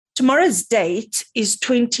Tomorrow's date is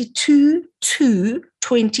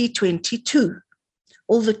 22/2/2022.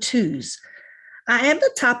 All the twos. I am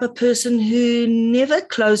the type of person who never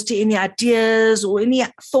close to any ideas or any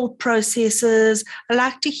thought processes. I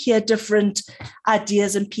like to hear different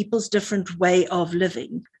ideas and people's different way of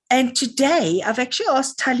living. And today, I've actually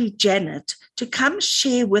asked Tali Janet to come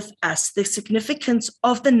share with us the significance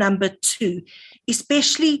of the number 2,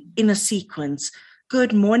 especially in a sequence.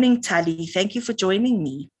 Good morning, Tali. Thank you for joining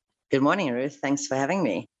me. Good morning, Ruth. Thanks for having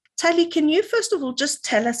me. Tali, can you first of all just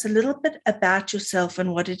tell us a little bit about yourself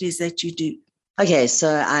and what it is that you do? Okay,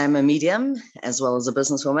 so I'm a medium as well as a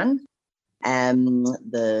businesswoman.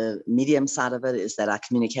 The medium side of it is that I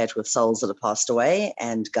communicate with souls that have passed away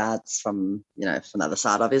and guides from another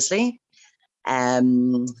side, obviously. I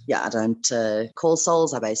don't call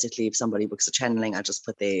souls. I basically, if somebody books a channeling, I just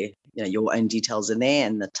put your own details in there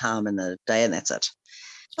and the time and the day, and that's it.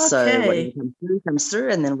 Okay. So whatever comes through,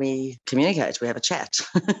 and then we communicate. We have a chat.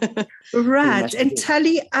 Right. And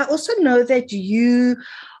Tali, I also know that you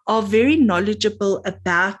are very knowledgeable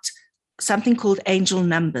about something called angel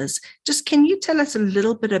numbers. Just can you tell us a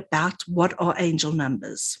little bit about what are angel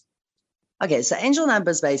numbers? Okay, so angel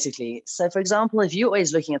numbers basically. So for example, if you're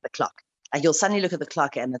always looking at the clock, you'll suddenly look at the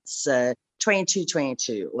clock and it's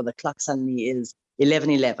 22:22, or the clock suddenly is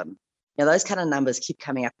 11:11. Those kind of numbers keep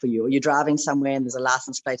coming up for you. Or you're driving somewhere and there's a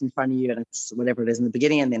license plate in front of you and it's whatever it is in the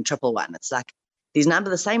beginning and then 111. It's like these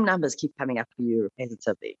the same numbers keep coming up for you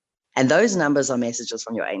repetitively. And those numbers are messages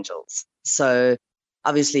from your angels. So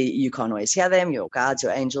obviously you can't always hear them, your guides,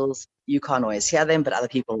 your angels, you can't always hear them, but other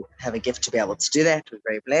people have a gift to be able to do that. We're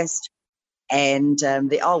very blessed. And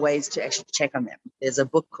there are ways to actually check on them. There's a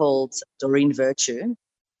book called Doreen Virtue,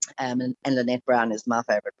 and Lynette Brown is my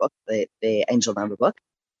favorite book, the angel number book.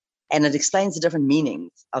 And it explains the different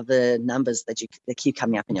meanings of the numbers that keep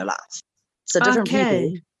coming up in your life. So different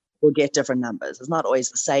people will get different numbers. It's not always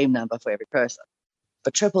the same number for every person.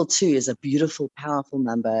 But 222 is a beautiful, powerful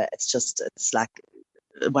number. It's like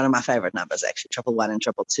one of my favorite numbers, actually. 111 and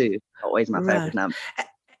 222 are always my favorite number.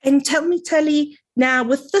 And tell me, Tali, now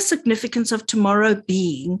with the significance of tomorrow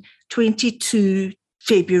being 22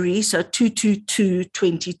 February, so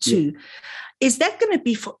 2/2/22, is that going to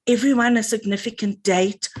be for everyone a significant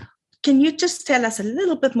date? Can you just tell us a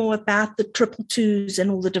little bit more about the 222s and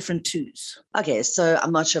all the different twos? Okay, so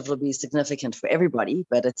I'm not sure if it'll be significant for everybody,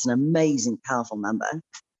 but it's an amazing, powerful number.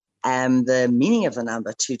 The meaning of the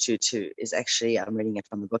number 222 is actually, I'm reading it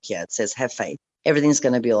from the book here. It says, have faith. Everything's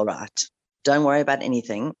going to be all right. Don't worry about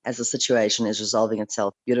anything, as the situation is resolving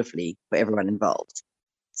itself beautifully for everyone involved.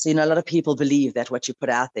 So, a lot of people believe that what you put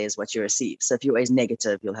out there is what you receive. So if you're always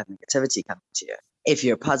negative, you'll have negativity coming to you. If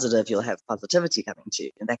you're positive, you'll have positivity coming to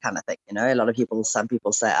you, and that kind of thing. Some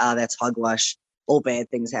people say, that's hogwash. All bad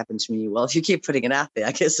things happen to me. Well, if you keep putting it out there,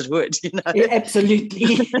 I guess it would, Yeah,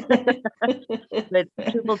 absolutely. But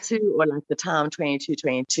 222, or like the time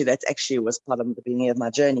 22:22, that actually was part of the beginning of my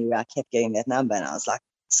journey where I kept getting that number. And I was like,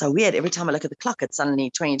 so weird. Every time I look at the clock, it's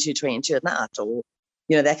suddenly 22:22 at night, or,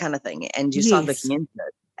 that kind of thing. And you start looking into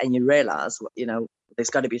it and you realize,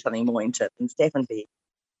 there's got to be something more into it. And it's definitely,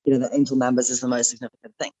 the angel numbers is the most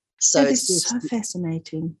significant thing. So it's so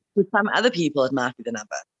fascinating. With some other people, it might be the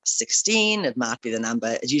number 16. It might be the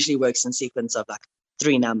number. It usually works in sequence of like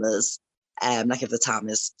 3 numbers. Like if the time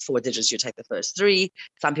is 4 digits, you take the first 3.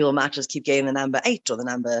 Some people might just keep getting the number 8 or the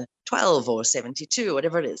number 12 or 72,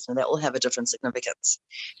 whatever it is. And they all have a different significance.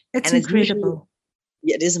 It's incredible.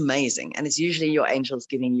 It is amazing. And it's usually your angels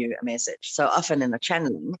giving you a message. So often in a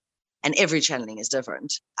channeling, and every channeling is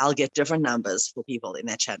different, I'll get different numbers for people in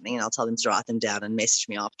that channeling, and I'll tell them to write them down and message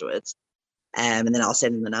me afterwards. And then I'll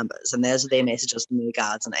send them the numbers. And those are their messages from their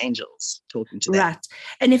guides and angels talking to them. Right.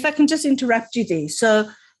 And if I can just interrupt you there. So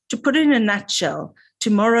to put it in a nutshell,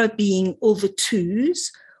 tomorrow being all the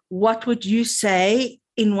twos, what would you say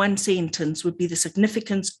in one sentence would be the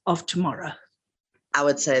significance of tomorrow? I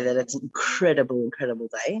would say that it's an incredible, incredible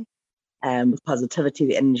day. With positivity,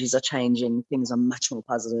 the energies are changing. Things are much more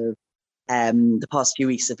positive. The past few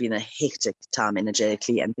weeks have been a hectic time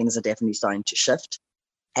energetically, and things are definitely starting to shift.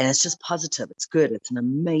 And it's just positive. It's good. It's an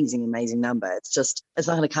amazing, amazing number. It's not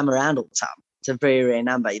going to come around all the time. It's a very rare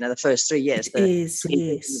number. The first 3 years, yes.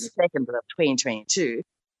 The second, but of 2022,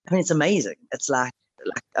 I mean, it's amazing. It's like,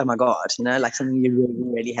 oh my God, like something you really,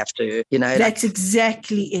 really have to, That's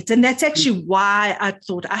exactly it. And that's actually why I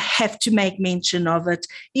thought I have to make mention of it,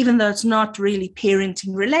 even though it's not really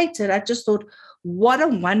parenting related. I just thought, What a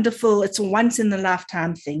wonderful, it's a once in a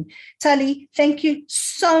lifetime thing. Tali, thank you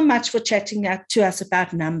so much for chatting to us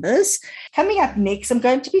about numbers. Coming up next, I'm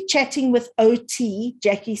going to be chatting with OT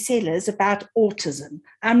Jackie Sellers about autism.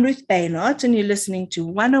 I'm Ruth Baynard, and you're listening to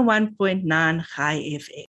 101.9 High FM.